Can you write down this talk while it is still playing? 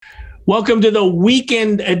Welcome to the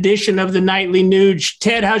weekend edition of the Nightly Nuge.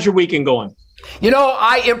 Ted, how's your weekend going? You know,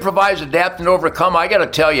 I improvise, adapt, and overcome. I got to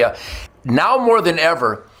tell you, now more than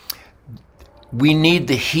ever, we need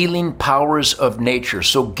the healing powers of nature.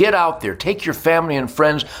 So get out there, take your family and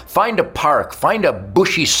friends, find a park, find a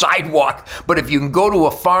bushy sidewalk. But if you can go to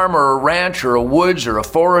a farm or a ranch or a woods or a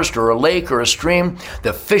forest or a lake or a stream,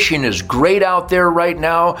 the fishing is great out there right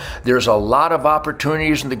now. There's a lot of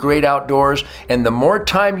opportunities in the great outdoors. And the more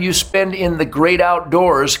time you spend in the great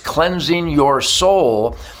outdoors cleansing your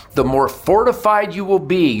soul, the more fortified you will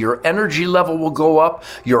be. Your energy level will go up,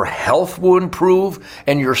 your health will improve,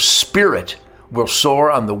 and your spirit will soar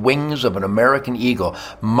on the wings of an American eagle.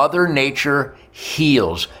 Mother Nature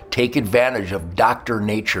heals. Take advantage of Dr.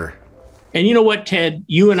 Nature. And you know what, Ted?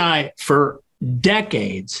 You and I, for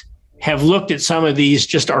decades, have looked at some of these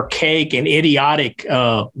just archaic and idiotic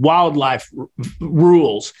wildlife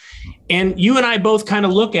rules. And you and I both kind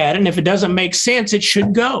of look at it, and if it doesn't make sense, it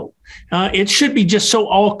should go. It should be just so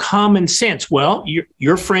all common sense. Well,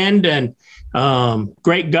 your friend and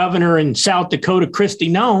great governor in South Dakota, Kristi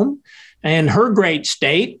Noem, and her great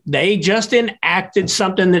state, they just enacted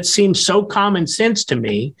something that seems so common sense to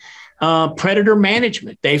me, predator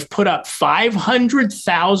management. They've put up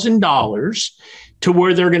 $500,000 to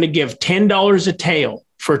where they're going to give $10 a tail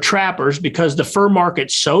for trappers because the fur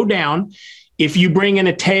market's so down. If you bring in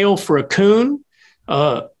a tail for a coon,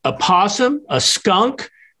 a possum, a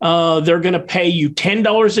skunk, they're going to pay you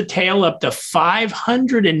 $10 a tail, up to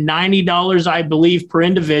 $590, I believe, per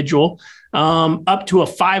individual, up to a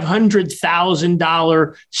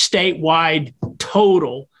 $500,000 statewide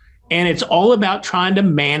total. And it's all about trying to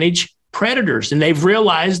manage predators. And they've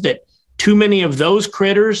realized that too many of those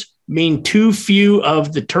critters mean too few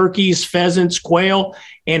of the turkeys, pheasants, quail,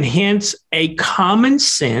 and hence a common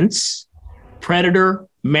sense predator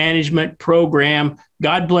management program.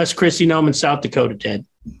 God bless Kristi Noem in South Dakota, Ted.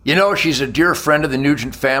 You know, she's a dear friend of the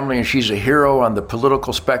Nugent family, and she's a hero on the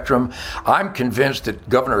political spectrum. I'm convinced that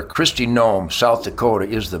Governor Kristi Noem, South Dakota,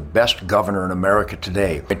 is the best governor in America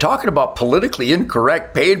today. And talking about politically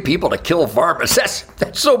incorrect, paying people to kill varmints,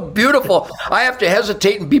 that's so beautiful. I have to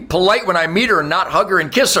hesitate and be polite when I meet her and not hug her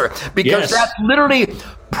and kiss her, because that's literally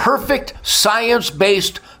perfect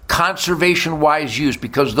science-based conservation-wise use,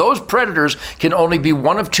 because those predators can only be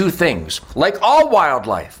one of two things, like all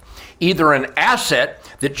wildlife. Either an asset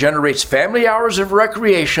that generates family hours of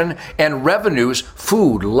recreation and revenues,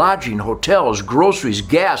 food, lodging, hotels, groceries,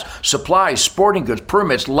 gas, supplies, sporting goods,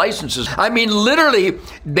 permits, licenses. I mean, literally,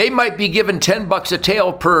 they might be given $10 a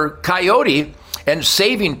tail per coyote and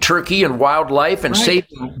saving turkey and wildlife and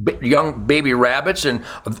saving young baby rabbits and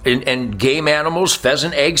game animals,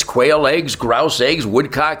 pheasant eggs, quail eggs, grouse eggs,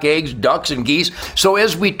 woodcock eggs, ducks and geese. So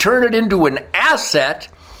as we turn it into an asset,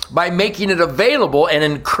 by making it available and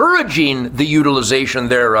encouraging the utilization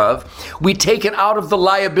thereof, we take it out of the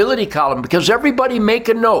liability column, because everybody make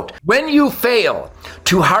a note. When you fail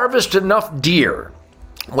to harvest enough deer,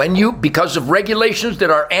 because of regulations that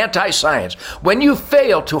are anti-science, when you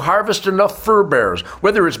fail to harvest enough fur bearers,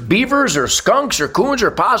 whether it's beavers or skunks or coons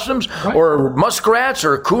or possums or muskrats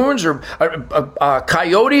or coons or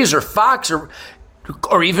coyotes or fox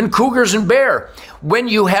or even cougars and bear, when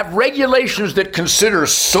you have regulations that consider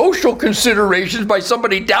social considerations by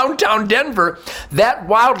somebody downtown Denver, that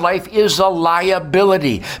wildlife is a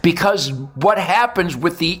liability. Because what happens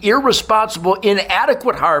with the irresponsible,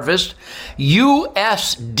 inadequate harvest,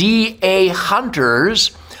 USDA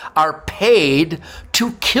hunters are paid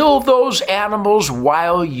to kill those animals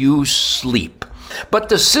while you sleep. But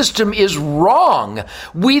the system is wrong.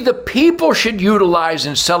 We, the people, should utilize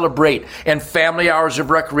and celebrate, and family hours of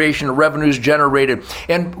recreation and revenues generated.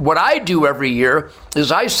 And what I do every year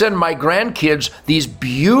is I send my grandkids these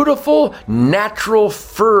beautiful natural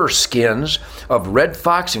fur skins of red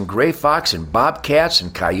fox and gray fox and bobcats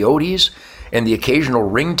and coyotes, and the occasional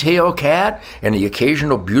ringtail cat, and the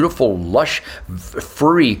occasional beautiful, lush,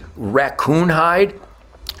 furry raccoon hide.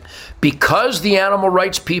 Because the animal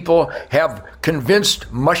rights people have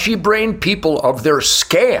convinced mushy-brained people of their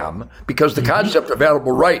scam, because the concept of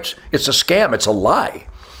animal rights, it's a scam, it's a lie.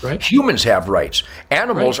 Right. Humans have rights.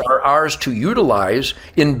 Animals are ours to utilize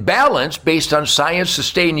in balance based on science,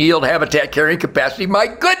 sustained yield, habitat carrying capacity. My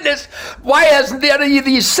goodness, why hasn't any of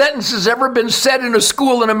these sentences ever been said in a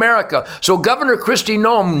school in America? So Governor Kristi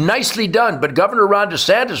Noem, nicely done. But Governor Ron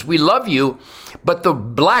DeSantis, we love you, but the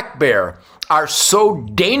black bear are so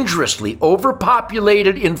dangerously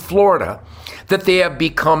overpopulated in Florida that they have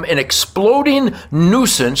become an exploding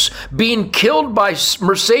nuisance, being killed by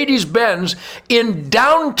Mercedes-Benz in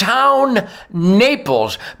downtown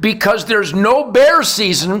Naples because there's no bear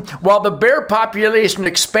season while the bear population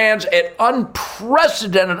expands at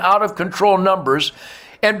unprecedented, out of control numbers.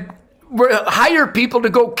 And hire people to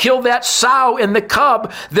go kill that sow and the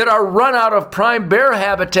cub that are run out of prime bear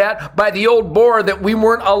habitat by the old boar that we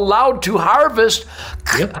weren't allowed to harvest.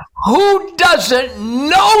 Yep. Who doesn't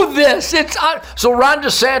know this? So Ron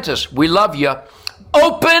DeSantis, we love you.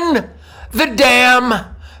 Open the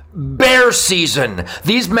damn bear season.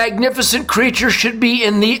 These magnificent creatures should be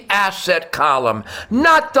in the asset column,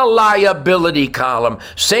 not the liability column.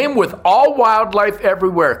 Same with all wildlife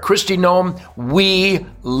everywhere. Kristi Noem, we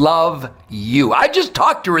love you. I just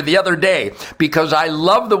talked to her the other day because I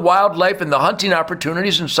love the wildlife and the hunting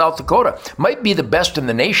opportunities in South Dakota. Might be the best in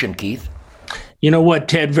the nation, Keith. You know what,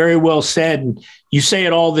 Ted? Very well said. You say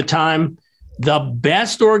it all the time. The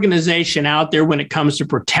best organization out there when it comes to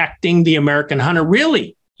protecting the American hunter,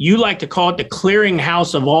 really, you like to call it the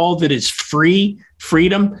clearinghouse of all that is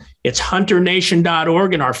freedom. It's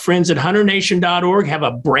hunternation.org, and our friends at hunternation.org have a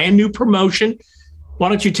brand new promotion. Why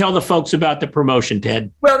don't you tell the folks about the promotion,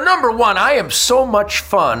 Ted? Well, number one, I am so much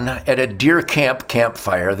fun at a deer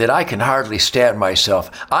campfire that I can hardly stand myself.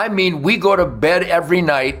 I mean, we go to bed every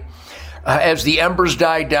night as the embers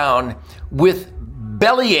die down with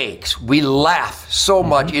belly aches. We laugh so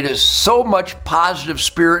much. It is so much positive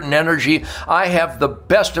spirit and energy. I have the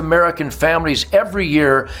best American families every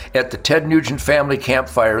year at the Ted Nugent family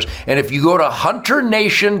campfires. And if you go to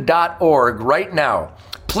hunternation.org right now,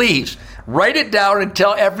 please write it down and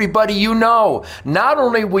tell everybody you know. Not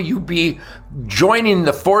only will you be joining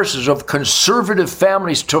the forces of conservative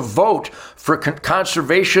families to vote for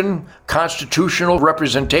conservation, constitutional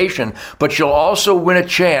representation, but you'll also win a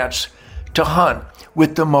chance to hunt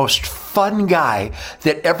with the most fun guy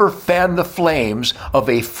that ever fanned the flames of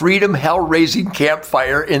a freedom hell-raising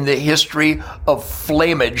campfire in the history of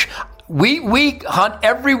flamage. We hunt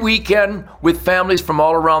every weekend with families from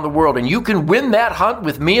all around the world, and you can win that hunt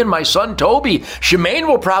with me and my son Toby. Shemaine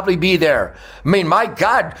will probably be there. I mean, my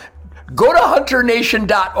God, go to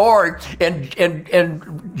hunternation.org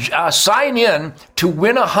and sign in to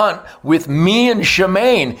win a hunt with me and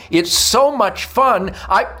Shemaine. It's so much fun.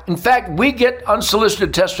 In fact, we get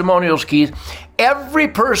unsolicited testimonials, Keith. Every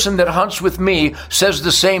person that hunts with me says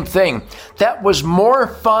the same thing. That was more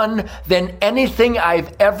fun than anything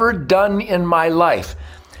I've ever done in my life.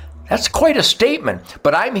 That's quite a statement,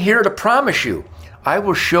 but I'm here to promise you, I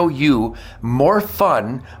will show you more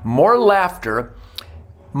fun, more laughter,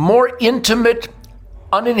 more intimate,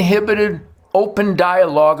 uninhibited, open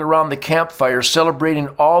dialogue around the campfire, celebrating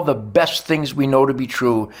all the best things we know to be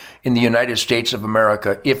true in the United States of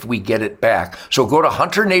America if we get it back. So go to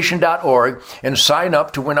hunternation.org and sign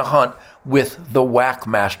up to win a hunt with the Whack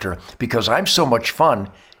Master, because I'm so much fun,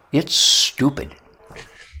 it's stupid.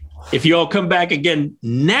 If you all come back again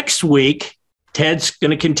next week, Ted's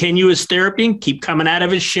going to continue his therapy and keep coming out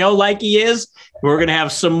of his shell like he is. We're going to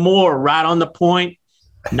have some more right on the point.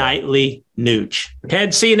 Nightly Nuge.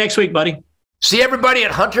 Ted, see you next week, buddy. See everybody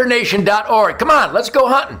at hunternation.org. Come on, let's go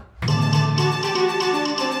hunting.